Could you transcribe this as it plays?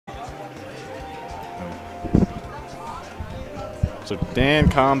So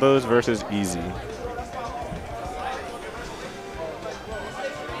DanComboZ versus Easy.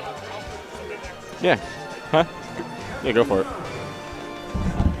 Yeah. Huh? Yeah, go for it.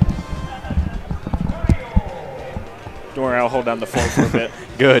 Don't worry, I'll hold down the phone for a bit.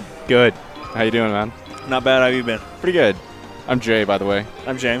 Good, good. How you doing, man? Not bad. How you been? Pretty good. I'm Jay, by the way.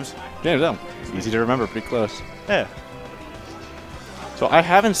 I'm James. James, it's easy to remember, pretty close. Yeah. So I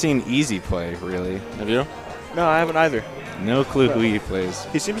haven't seen Easy play, really. Have you? No, I haven't either. No clue who he plays.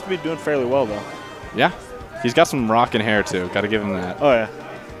 He seems to be doing fairly well, though. Yeah. He's got some rockin' hair, too. Got to give him that. Oh, yeah.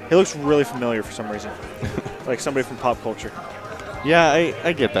 He looks really familiar for some reason. Like somebody from pop culture. Yeah,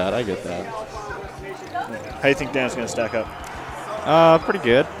 I get that. I get that. How do you think Dan's going to stack up? Pretty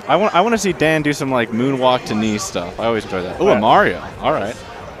good. I want to see Dan do some like moonwalk to knee stuff. I always enjoy that. Oh, yeah. a Mario. All right.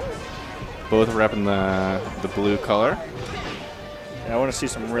 Both repping the blue color. Yeah, I want to see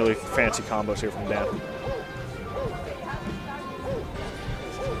some really fancy combos here from Dan.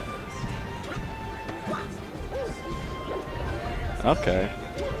 Okay.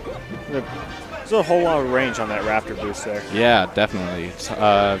 There's a whole lot of range on that Raptor boost there. Yeah, definitely. It's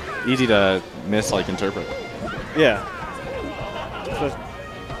easy to interpret. Yeah. So,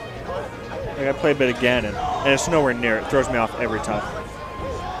 like I played a bit again, and it's nowhere near. It throws me off every time.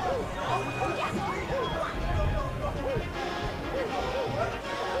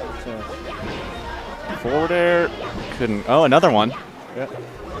 So. Forward air. Couldn't. Oh, another one. Yeah.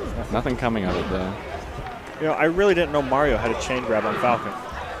 Nothing coming of it, though. You know, I really didn't know Mario had a chain grab on Falcon.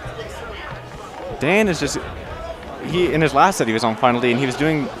 Dan is just, in his last set he was on Final D and he just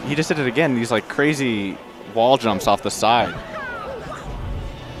did it again, these like crazy wall jumps off the side.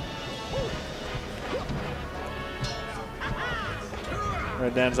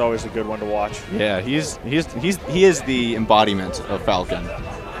 Dan's always a good one to watch. Yeah, he is the embodiment of Falcon.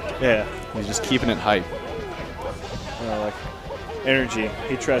 Yeah. He's just keeping it hype. You know, like energy.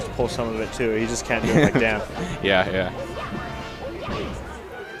 He tries to pull some of it too. He just can't do it like Dan. Yeah, yeah.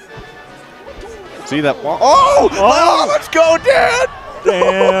 See that wall? Oh! Oh! Let's go, Dan!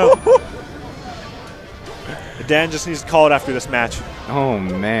 Damn. Dan just needs to call it after this match. Oh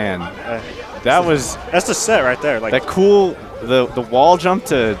man, that's the set right there. Like that cool the wall jump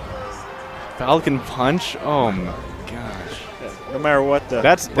to Falcon punch. Oh my gosh! No matter what the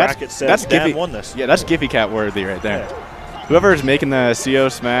bracket says, Dan won this. Yeah, that's Giphy Cat worthy right there. Yeah. Whoever's making the CO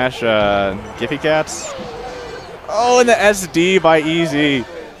Smash Giphy Cats. Oh, and the SD by Easy.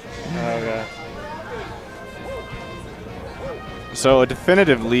 Oh god. So a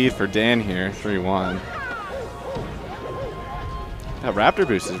definitive lead for Dan here, 3-1. That Raptor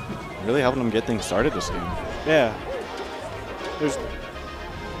boost is really helping him get things started this game. Yeah. There's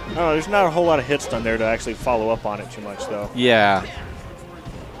not a whole lot of hits done there to actually follow up on it too much, though. Yeah.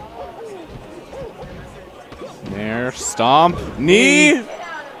 There, stomp, knee.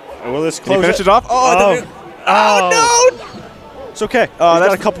 Will this Can close he finish it off? Oh, no! It's okay. Oh, He's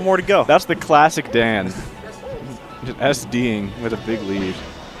got a couple more to go. That's the classic Dan. Just SDing with a big lead.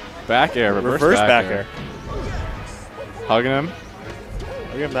 Back air, reverse back air. Hugging him.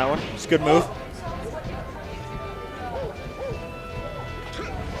 I'll give him that one. It's a good move.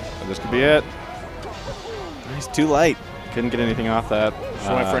 This could be it. He's too light. Couldn't get anything off that. Just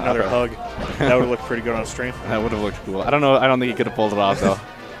went for another hug. That would have looked pretty good on stream. That would have looked cool. I don't know. I don't think he could have pulled it off, though.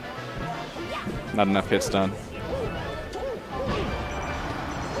 Not enough hits done.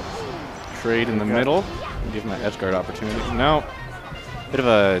 Trade in the middle. Give him an edge guard opportunity. No. Bit of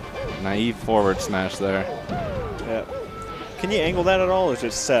a naive forward smash there. Yeah. Can you angle that at all, or is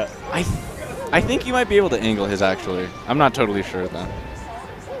it set? I think you might be able to angle his, actually. I'm not totally sure, though.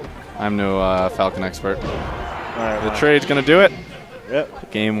 I'm no Falcon expert. Right, the trade's going to do it.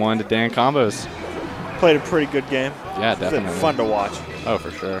 Yep. Game 1 to DanComboZ. Played a pretty good game. Yeah, definitely. It's fun to watch. Oh,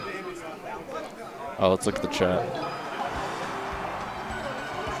 for sure. Oh, let's look at the chat.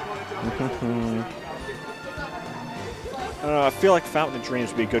 I feel like Fountain of Dreams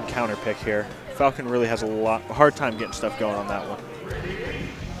would be a good counter pick here. Falcon really has a hard time getting stuff going on that one.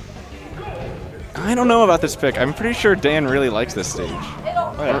 I don't know about this pick. I'm pretty sure Dan really likes this stage.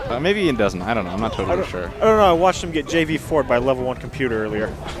 Oh, yeah. Or maybe he doesn't. I don't know. I'm not totally sure. I don't know. I watched him get JV4'd by level 1 computer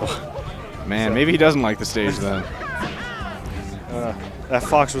earlier. Man, maybe he doesn't like the stage then. That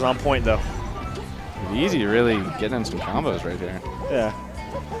Fox was on point, though. Easy, really getting in some combos right here. Yeah.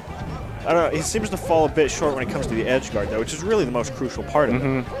 I don't know. He seems to fall a bit short when it comes to the edge guard, though, which is really the most crucial part of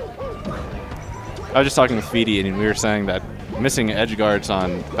it. I was just talking with Feedy, and we were saying that missing edge guards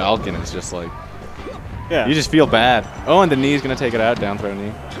on Falcon is just like, yeah, you just feel bad. Oh, and the knee's going to take it out, down throw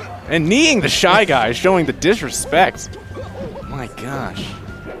knee. And kneeing the Shy Guy, showing the disrespect. My gosh.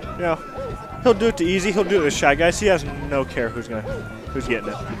 You know, he'll do it to Easy. He'll do it to Shy Guys. He has no care who's getting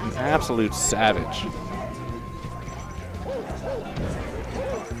it. An absolute savage.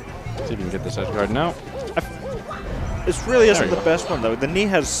 See if you can get this edge guard. No. This really isn't the best one, though. The knee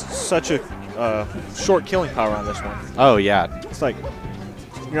has such a short killing power on this one. Oh, yeah. It's like,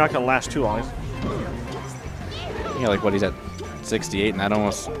 you're not going to last too long. Yeah, like what, he's at 68, and that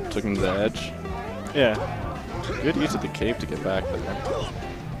almost took him to the edge. Yeah. Good use of the cape to get back there.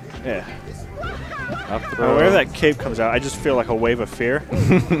 Yeah. Up throw. Whenever that cape comes out, I just feel like a wave of fear.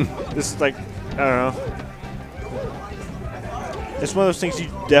 This is like, I don't know. It's one of those things you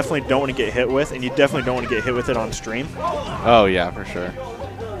definitely don't want to get hit with, and you definitely don't want to get hit with it on stream. Oh, yeah, for sure.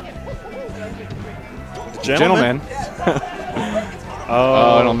 Gentleman.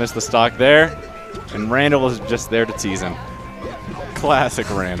 Oh, it'll miss the stock there. And Randall is just there to tease him. Classic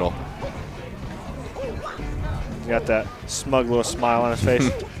Randall. Got that smug little smile on his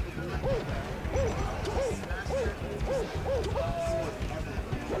face.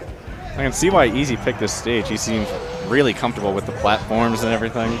 I can see why Easy picked this stage. He seems really comfortable with the platforms and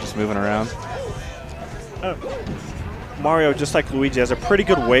everything, just moving around. Mario, just like Luigi, has a pretty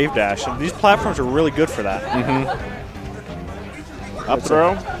good wave dash, and these platforms are really good for that. Up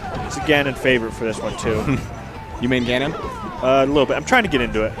throw. It's a Ganon favorite for this one, too. You mean Ganon? A little bit. I'm trying to get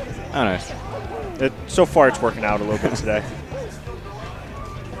into it. Oh, nice. So far, it's working out a little bit today.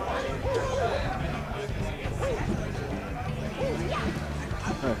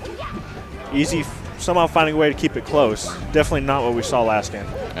 Easy somehow finding a way to keep it close. Definitely not what we saw last game.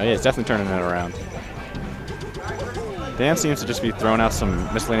 Oh, yeah, it's definitely turning it around. Dan seems to just be throwing out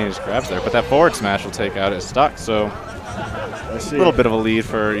some miscellaneous grabs there, but that forward smash will take out his stock, so a little bit of a lead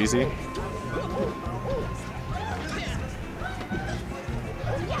for Easy.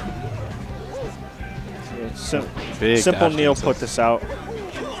 Simple Neil put this out.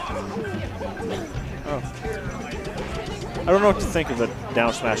 I don't know what to think of the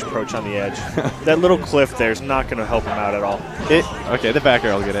down smash approach on the edge. That little cliff there is not going to help him out at all. Okay, the back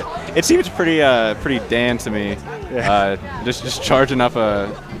air will get it. It seems pretty Dan to me. Yeah. Just charging up a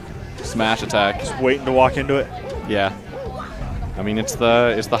smash attack. Just waiting to walk into it. Yeah. I mean, it's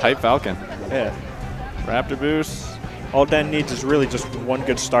the hype Falcon. Yeah. Raptor boost. All Dan needs is really just one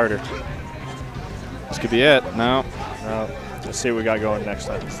good starter. This could be it. No. Let's see what we got going next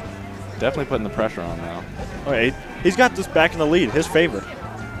time. Definitely putting the pressure on now. Okay, he's got this back in the lead, his favor.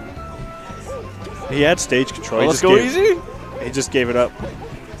 He had stage control. Let's go Easy. He just gave it up.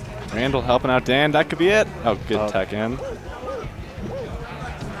 Randall helping out Dan. That could be it. Oh, good tech in.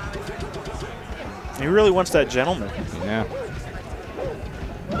 He really wants that gentleman. Yeah.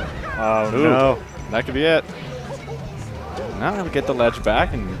 Oh, no. That could be it. Now we get the ledge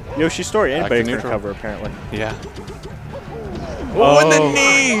back and Yoshi Story and Baker cover apparently. Yeah. Oh, and the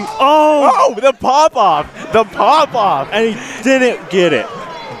knee! Oh, the pop-off! The pop-off! And he didn't get it.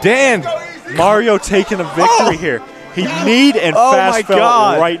 Dan! Mario taking the victory here. He kneed and fast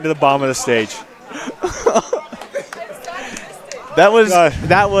fell right into the bottom of the stage. That was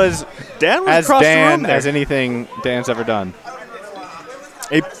Dan was as across Dan the room there. as anything Dan's ever done.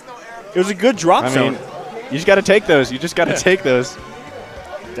 It was a good drop zone. Mean, you just got to take those. You just got to take those.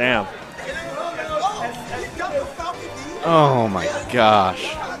 Damn. Oh my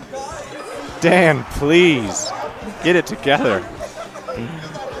gosh. Dan, please get it together.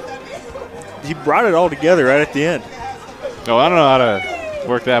 He brought it all together right at the end. Oh, I don't know how to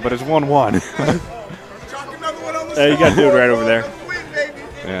work that, but it's 1-1. You got to do it right over there.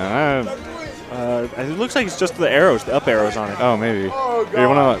 Yeah. It looks like it's just the arrows, the up arrows on it. Oh, maybe. You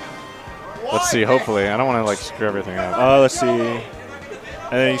want to? Let's see. Hopefully, I don't want to like screw everything up. Let's see. And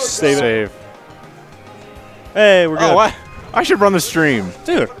then you save it. Hey, we're good. Oh, what? I should run the stream.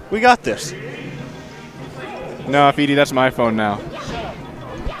 Dude, we got this. No, Feedy, that's my phone now.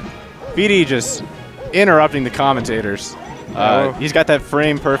 Feedy just interrupting the commentators. He's got that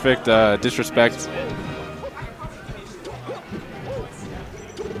frame perfect disrespect.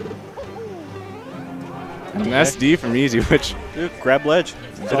 An SD from Easy, which dude, grab ledge.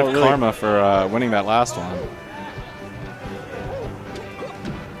 A bit of karma for winning that last one.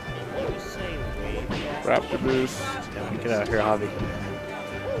 Raptor boost. Get out of here, Javi.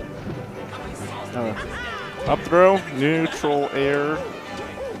 Up throw, neutral air.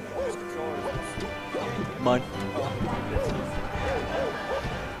 Mine.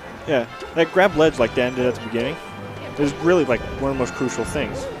 Yeah, that grab ledge like Dan did at the beginning is really like one of the most crucial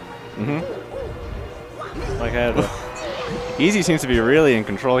things. Like I had Easy seems to be really in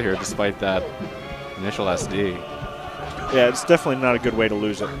control here despite that initial SD. Yeah, it's definitely not a good way to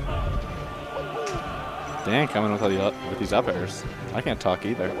lose it. Dan coming with these up airs. I can't talk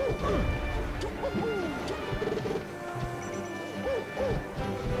either.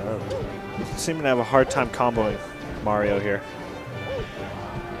 Seeming to have a hard time comboing Mario here.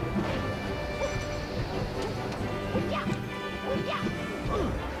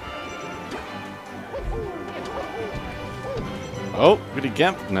 Oh, good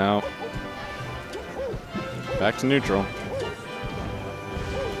again. No. Back to neutral.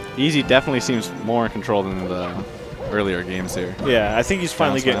 Easy definitely seems more in control than the earlier games here. Yeah, I think he's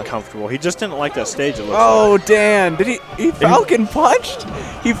finally getting comfortable. He just didn't like that stage. It looks like. Dan! Did he Falcon punched?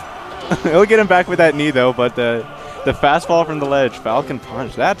 He'll get him back with that knee though, but the fastball from the ledge, Falcon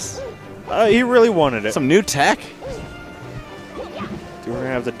punch. That's he really wanted it. Some new tech. Dude, we're gonna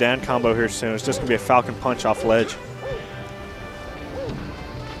have the Dan combo here soon. It's just gonna be a Falcon punch off ledge.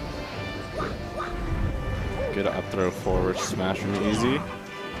 Good up throw forward smash from Easy.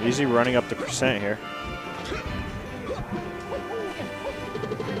 Easy running up the percent here.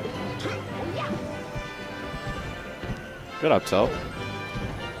 Good up tilt.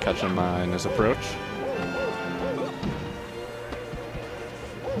 Catch him in his approach.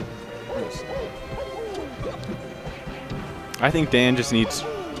 I think Dan just needs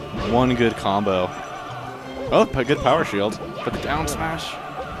one good combo. Oh, a good power shield. But the down smash.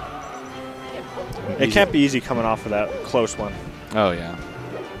 It can't be easy coming off of that close one. Oh, yeah.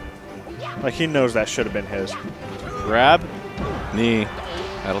 Like, he knows that should have been his. Grab. Knee.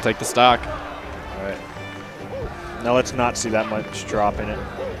 That'll take the stock. All right. Now let's not see that much drop in it.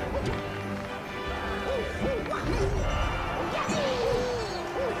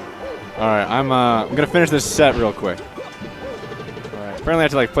 All right, I'm gonna finish this set real quick. All right. Apparently, I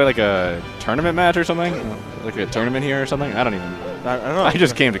have to like play like a tournament match or something, like a tournament here or something. I don't even. I don't know. I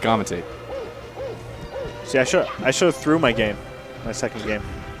just came to commentate. See, I should have threw my game, my second game.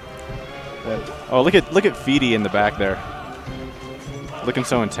 Then. Oh, look at Feedy in the back there, looking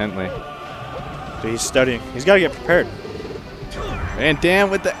so intently. Dude, he's studying. He's got to get prepared. And Dan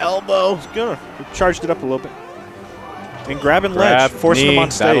with the elbow. He's gonna. He charged it up a little bit. And grabbing ledge, forcing him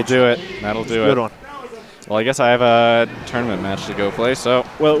on stage. That'll do it. That'll do it. Good one. Well, I guess I have a tournament match to go play, so.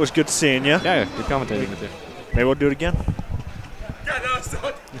 Well, it was good seeing you. Yeah, good commentating with you. Maybe we'll do it again. Yeah, no, it's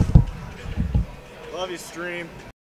not. Love you, stream.